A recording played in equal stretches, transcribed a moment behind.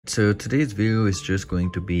So today's video is just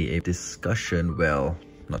going to be a discussion, well,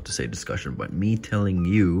 not to say discussion, but me telling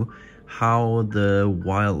you how the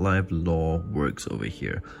wildlife law works over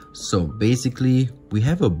here. So basically, we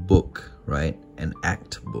have a book, right? An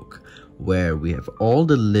act book, where we have all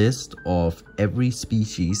the list of every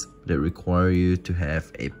species that require you to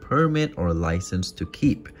have a permit or a license to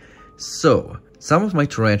keep. So some of my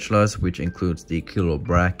tarantulas, which includes the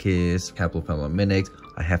Chilobrachys, Capilopelmominix,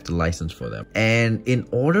 I have the license for them. And in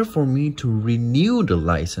order for me to renew the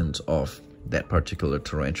license of that particular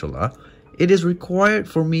tarantula, it is required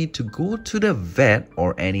for me to go to the vet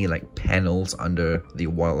or any panels under the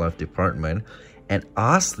wildlife department and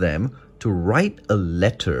ask them to write a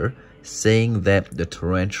letter saying that the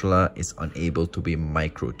tarantula is unable to be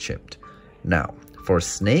microchipped. Now, for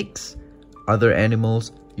snakes, other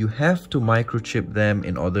animals, you have to microchip them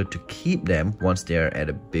in order to keep them once they are at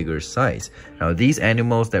a bigger size. Now, these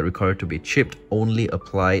animals that require to be chipped only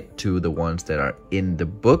apply to the ones that are in the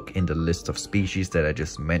book, in the list of species that I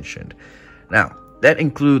just mentioned. Now, that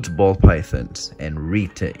includes ball pythons and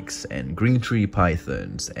retics and green tree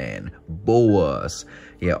pythons and boas.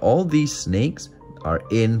 Yeah, all these snakes are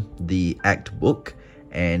in the act book,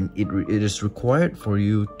 and it is required for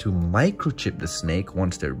you to microchip the snake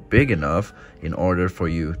once they're big enough in order for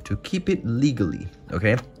you to keep it legally.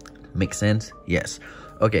 Okay, make sense? Yes.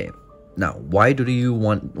 Okay, now why do they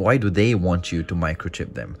want you to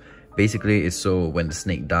microchip them? Basically, it's so when the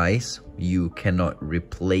snake dies, you cannot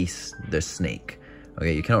replace the snake.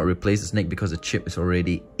 Okay, you cannot replace the snake because the chip is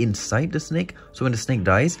already inside the snake. So when the snake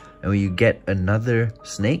dies and when you get another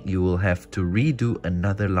snake, you will have to redo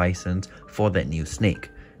another license for that new snake.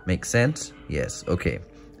 Make sense? Yes. Okay,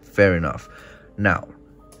 fair enough. Now,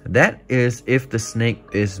 that is if the snake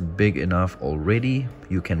is big enough already,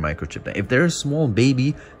 you can microchip them. If they're a small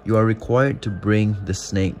baby, you are required to bring the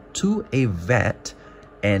snake to a vet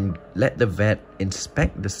and let the vet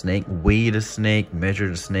inspect the snake, weigh the snake, measure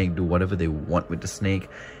the snake, do whatever they want with the snake,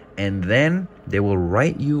 and then they will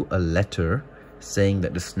write you a letter saying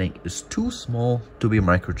that the snake is too small to be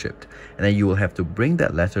microchipped. And then you will have to bring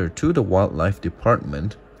that letter to the wildlife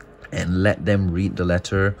department and let them read the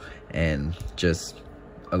letter and just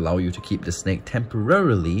allow you to keep the snake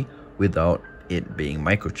temporarily without it being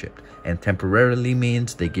microchipped. And temporarily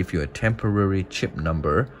means they give you a temporary chip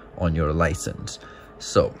number on your license.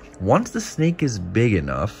 So once the snake is big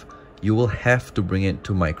enough, you will have to bring it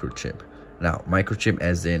to microchip. Now, microchip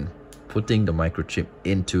as in putting the microchip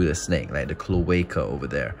into the snake, like the cloaca over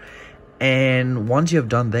there. And once you have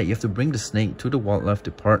done that, you have to bring the snake to the wildlife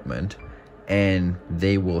department and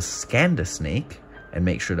they will scan the snake and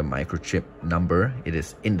make sure the microchip number, it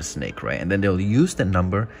is in the snake, right? And then they'll use the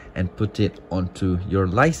number and put it onto your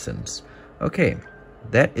license. Okay,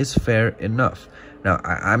 that is fair enough. Now,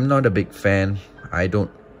 I'm not a big fan. I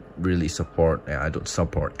don't support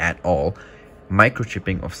at all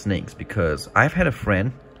microchipping of snakes, because I've had a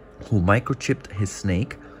friend who microchipped his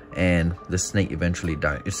snake and the snake eventually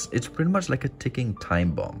died. It's pretty much like a ticking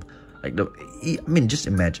time bomb. Just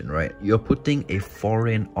imagine, right? You're putting a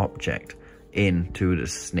foreign object into the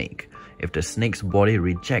snake. If the snake's body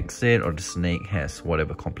rejects it or the snake has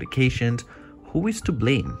whatever complications, who is to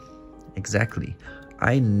blame? Exactly.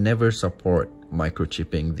 I never support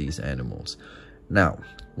microchipping these animals. Now,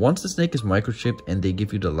 once the snake is microchipped and they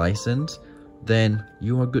give you the license, then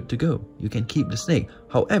you are good to go. You can keep the snake.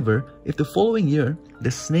 However, if the following year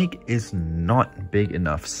the snake is not big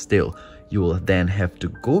enough still, you will then have to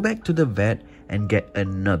go back to the vet and get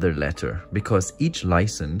another letter, because each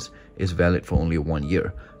license is valid for only 1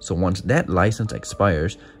 year. So once that license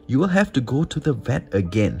expires, you will have to go to the vet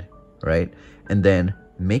again, right? And then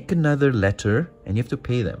make another letter and you have to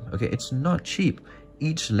pay them. Okay, it's not cheap.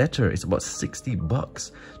 Each letter is about 60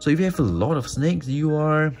 bucks. So if you have a lot of snakes,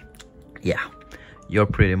 you're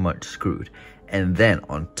pretty much screwed. And then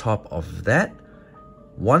on top of that,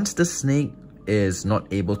 once the snake is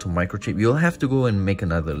not able to microchip, you'll have to go and make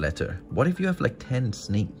another letter. What if you have 10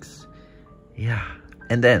 snakes? Yeah.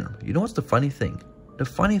 And then, you know what's the funny thing? The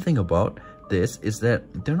funny thing about this is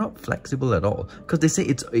that they're not flexible at all, because they say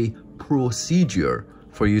it's a procedure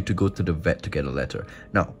for you to go to the vet to get a letter.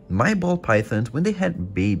 Now, my ball pythons, when they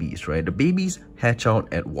had babies, right? The babies hatch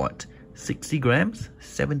out at what? 60 grams?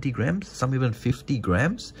 70 grams? Some even 50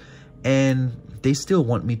 grams? And they still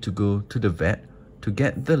want me to go to the vet to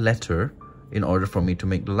get the letter in order for me to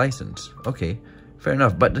make the license. Okay, fair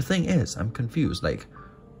enough. But the thing is, I'm confused.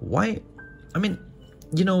 Why?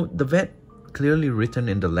 The vet clearly written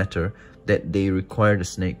in the letter that they require the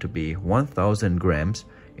snake to be 1,000 grams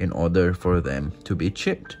in order for them to be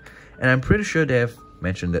chipped. And I'm pretty sure they have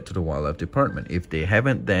mention that to the wildlife department. If they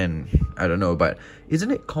haven't, then I don't know. But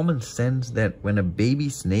isn't it common sense that when a baby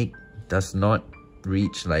snake does not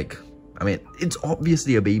reach, like, I mean, it's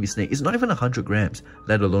obviously a baby snake. It's not even 100 grams,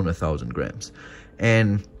 let alone 1,000 grams.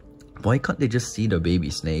 And why can't they just see the baby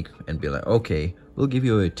snake and be like, okay, we'll give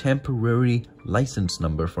you a temporary license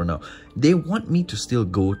number for now. They want me to still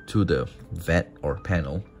go to the vet or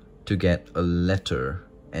panel to get a letter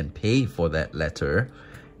and pay for that letter.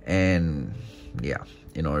 And yeah,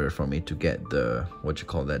 in order for me to get the,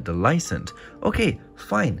 the license. Okay,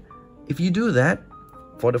 fine. If you do that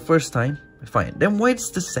for the first time, fine. Then why it's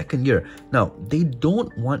the second year? Now, they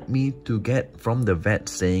don't want me to get from the vet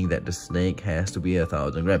saying that the snake has to be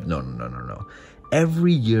 1,000 grams. No.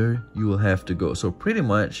 Every year you will have to go. So pretty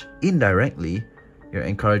much indirectly, you're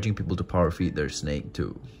encouraging people to power feed their snake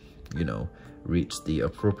to, you know, reach the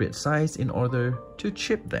appropriate size in order to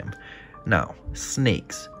chip them. Now,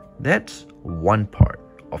 snakes, that's one part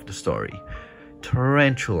of the story.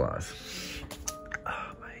 Tarantulas.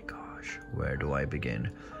 Oh my gosh, where do I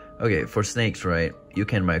begin? Okay, for snakes, right, you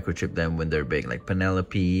can microchip them when they're big, like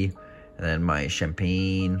Penelope, and then my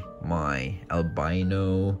Champagne, my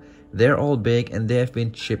Albino. They're all big and they have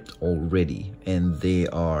been chipped already, and they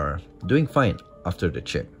are doing fine after the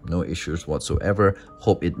chip. No issues whatsoever.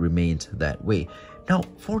 Hope it remains that way. Now,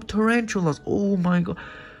 for tarantulas, oh my god.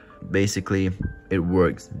 Basically, it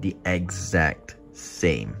works the exact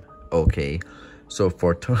same, okay? So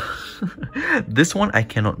for this one, I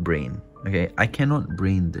cannot brain, okay? I cannot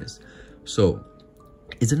brain this. So,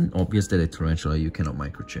 isn't it obvious that a tarantula you cannot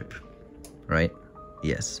microchip, right?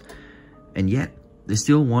 Yes. And yet, they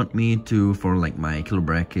still want me to, for like my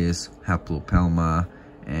Chilobrachys, Haplopelma,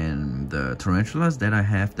 and the tarantulas that I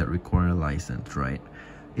have that require a license, right?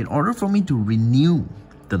 In order for me to renew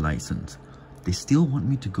the license, they still want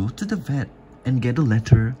me to go to the vet and get a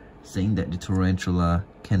letter saying that the tarantula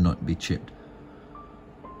cannot be chipped.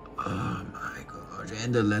 Oh my gosh,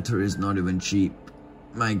 and the letter is not even cheap.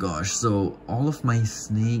 My gosh, so all of my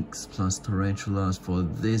snakes plus tarantulas for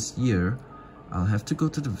this year, I'll have to go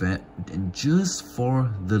to the vet, and just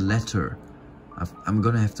for the letter, I'm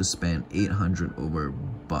gonna have to spend 800 over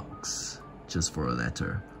bucks just for a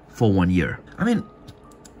letter for 1 year. I mean,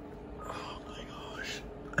 oh my gosh,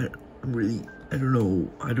 I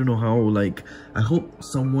don't know how, like, I hope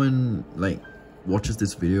someone like watches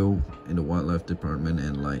this video in the wildlife department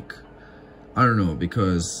and like, I don't know,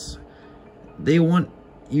 because they want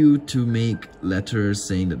you to make letters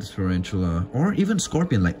saying that the tarantula or even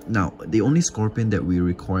scorpion, like, now the only scorpion that we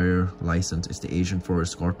require license is the Asian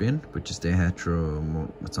forest scorpion, which is the hetero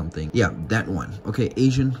something, yeah, that one. Okay,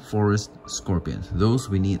 Asian forest scorpion, those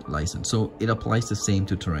we need license. So it applies the same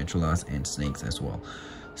to tarantulas and snakes as well.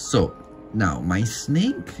 So now my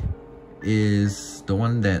snake is the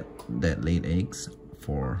one that laid eggs.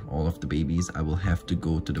 For all of the babies, I will have to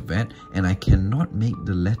go to the vet, and I cannot make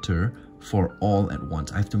the letter for all at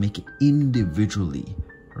once. I have to make it individually,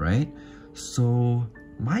 right? So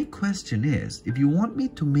my question is, if you want me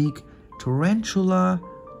to make tarantula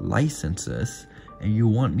licenses and you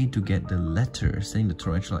want me to get the letter saying the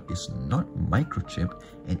tarantula is not microchipped,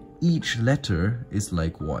 and each letter is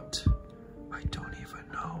like what? I don't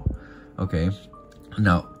even know. Okay,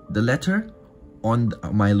 now the letter on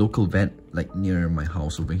my local vet, like near my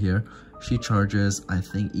house over here, she charges, I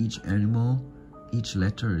think each animal, each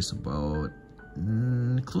letter is about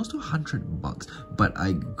close to 100 bucks. But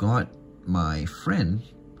I got my friend,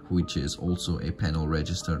 which is also a panel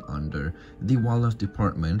registered under the wildlife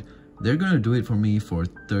department, they're gonna do it for me for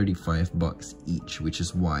 35 bucks each, which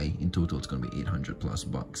is why in total it's gonna be 800 plus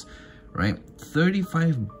bucks, right?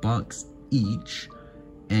 35 bucks each.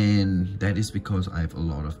 And that is because I have a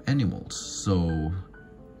lot of animals. So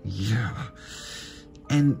yeah.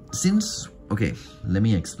 And since, okay, let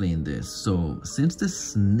me explain this. So since the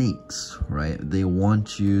snakes, right, they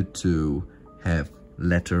want you to have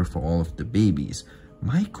letter for all of the babies,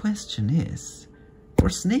 my question is, for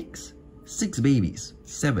snakes, 6 babies,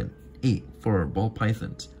 7, 8 for ball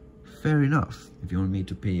pythons, fair enough. If you want me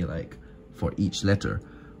to pay like for each letter.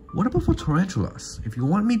 What about for tarantulas? If you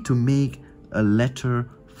want me to make a letter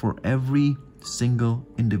for every single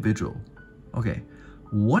individual, okay,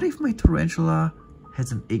 what if my tarantula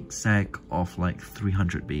has an egg sac of like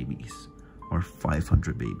 300 babies or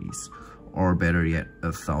 500 babies, or better yet,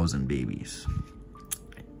 1,000 babies?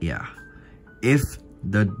 Yeah, if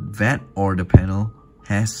the vet or the panel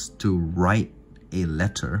has to write a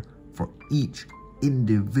letter for each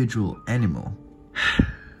individual animal,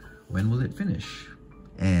 when will it finish?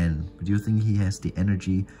 And do you think he has the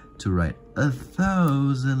energy to write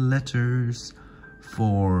 1,000 letters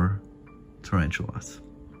for tarantulas?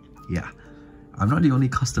 Yeah, I'm not the only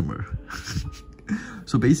customer.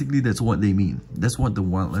 So basically that's what they mean. That's what the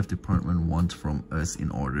wildlife department wants from us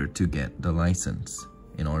in order to get the license,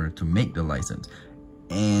 in order to make the license.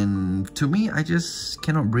 And to me, I just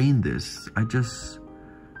cannot brain this. I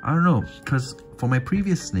don't know, because for my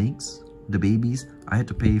previous snakes, the babies, I had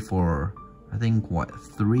to pay for, I think, what,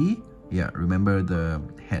 3? Yeah, remember the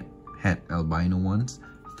het albino ones?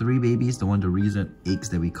 3 babies, the recent eggs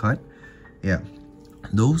that we cut. Yeah,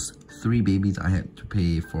 those 3 babies I had to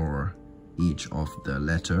pay for each of the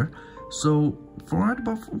letter. So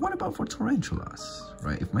what about for tarantulas,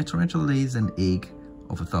 right? If my tarantula lays an egg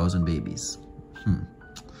of 1,000 babies,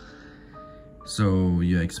 so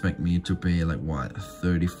you expect me to pay like what,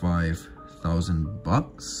 35,000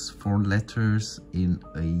 bucks for letters in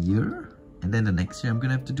a year? And then the next year I'm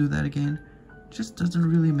gonna have to do that again? Just doesn't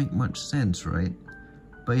really make much sense, right?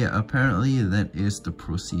 But yeah, apparently that is the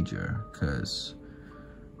procedure, because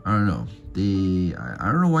I don't know,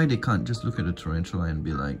 I don't know why they can't just look at the tarantula and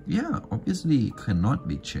be like, yeah, obviously it cannot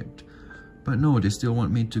be chipped. But no, they still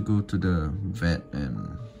want me to go to the vet.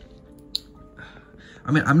 And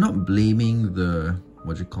I mean, I'm not blaming the,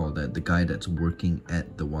 the guy that's working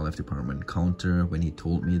at the wildlife department counter when he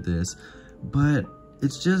told me this, but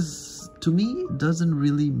it's just, to me, it doesn't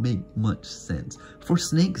really make much sense. For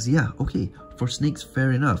snakes, yeah, okay, for snakes,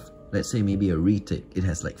 fair enough. Let's say maybe a retake, it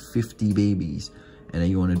has like 50 babies, and then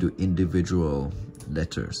you want to do individual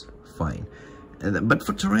letters, fine. But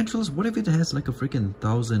for tarantulas, what if it has like a freaking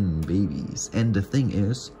 1,000 babies? And the thing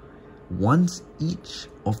is, once each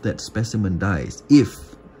of that specimen dies,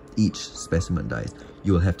 if each specimen dies,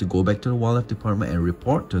 you'll have to go back to the wildlife department and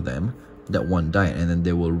report to them that one died, and then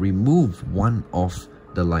they will remove one of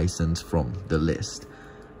the license from the list.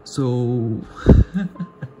 So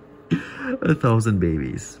 1,000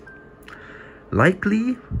 babies.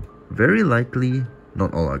 Likely, very likely,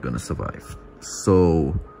 not all are gonna survive.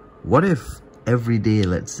 So what if every day,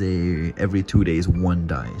 let's say every 2 days, one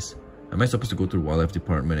dies? Am I supposed to go to the wildlife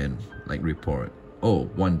department and like report, oh,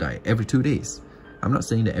 one died every 2 days? I'm not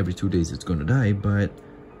saying that every 2 days it's gonna die, but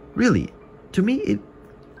really, to me,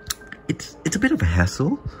 it's a bit of a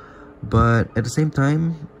hassle. But at the same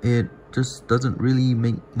time, it just doesn't really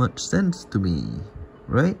make much sense to me,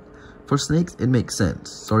 right? For snakes, it makes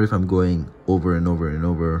sense. Sorry if I'm going over and over and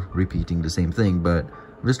over, repeating the same thing, but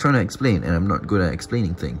I'm just trying to explain, and I'm not good at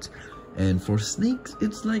explaining things. And for snakes,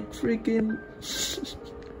 it's like freaking...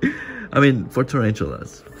 I mean, for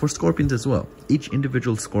tarantulas, for scorpions as well. Each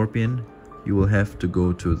individual scorpion, you will have to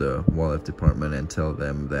go to the wildlife department and tell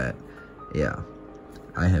them that, yeah,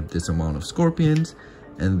 I have this amount of scorpions,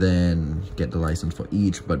 and then get the license for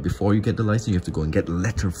each. But before you get the license, you have to go and get a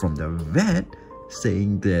letter from the vet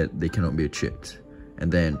saying that they cannot be chipped.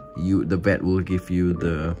 And then the vet will give you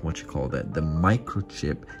the, the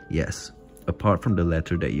microchip. Yes, apart from the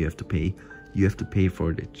letter that you have to pay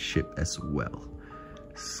for the chip as well.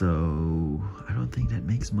 So I don't think that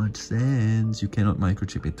makes much sense. You cannot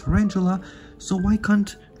microchip a tarantula, so why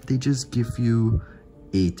can't they just give you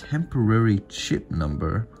a temporary chip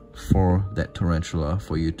number for that tarantula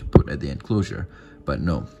for you to put at the enclosure? But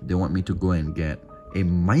no, they want me to go and get a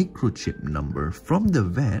microchip number from the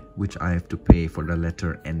vet, which I have to pay for the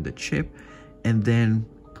letter and the chip, and then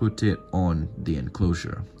put it on the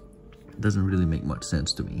enclosure. It doesn't really make much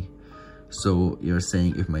sense to me. So you're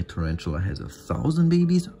saying if my tarantula has 1,000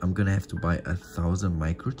 babies, I'm gonna have to buy 1,000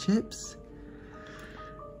 microchips?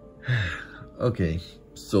 Okay,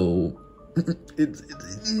 so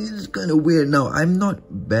it's kind of weird. Now, I'm not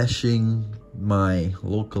bashing my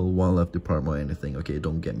local wildlife department or anything, okay,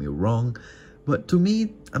 don't get me wrong, but to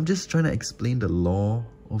me, I'm just trying to explain the law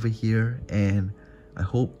over here, and I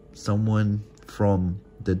hope someone from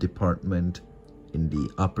the department in the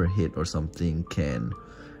upper head or something can,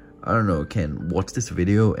 I don't know, can watch this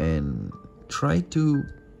video and try to,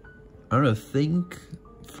 I don't know, think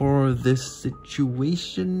for this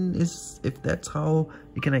situation, if that's how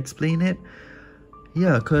you can explain it.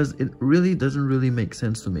 Yeah, because it really doesn't really make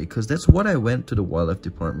sense to me, because that's what I went to the wildlife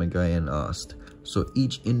department guy and asked. So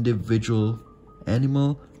each individual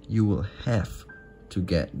animal, you will have to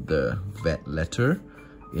get the vet letter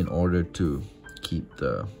in order to keep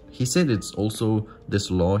the... He said it's also, this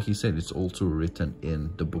law, he said it's also written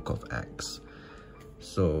in the book of Acts.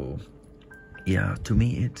 So yeah, to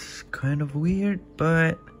me it's kind of weird,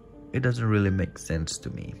 but it doesn't really make sense to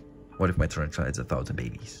me. What if my tarantula has 1,000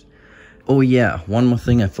 babies? Oh yeah, one more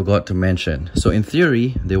thing I forgot to mention. So in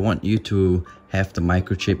theory, they want you to have the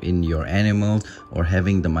microchip in your animals, or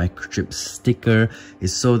having the microchip sticker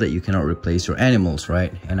is so that you cannot replace your animals,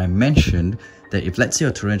 right? And I mentioned that if, let's say,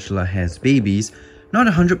 a tarantula has babies, not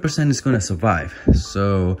 100% is going to survive.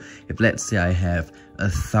 So if let's say I have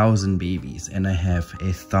 1,000 babies and I have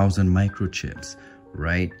 1,000 microchips,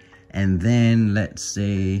 right? And then let's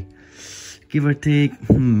say, give or take,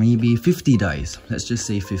 maybe 50 dies. Let's just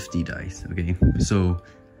say 50 dies, okay? So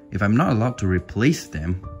if I'm not allowed to replace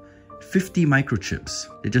them, 50 microchips,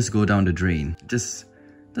 they just go down the drain. It just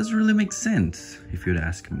doesn't really make sense, if you'd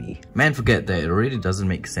ask me. Man, forget that. It already doesn't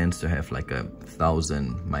make sense to have like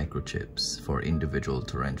 1,000 microchips for individual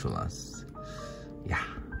tarantulas. Yeah.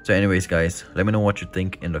 So anyways, guys, let me know what you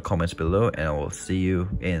think in the comments below, and I will see you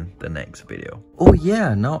in the next video. Oh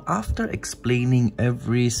yeah, now after explaining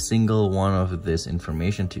every single one of this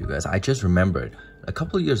information to you guys, I just remembered a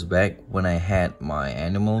couple of years back when I had my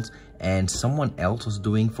animals and someone else was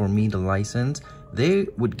doing for me the license, they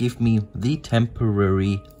would give me the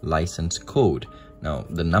temporary license code, now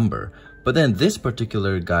the number. But then this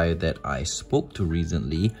particular guy that I spoke to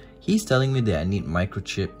recently, he's telling me that I need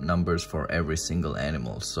microchip numbers for every single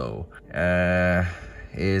animal. So,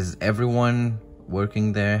 is everyone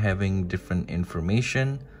working there having different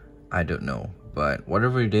information? I don't know. But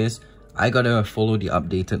whatever it is, I gotta follow the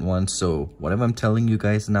updated one. So whatever I'm telling you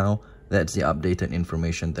guys now, that's the updated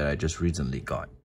information that I just recently got.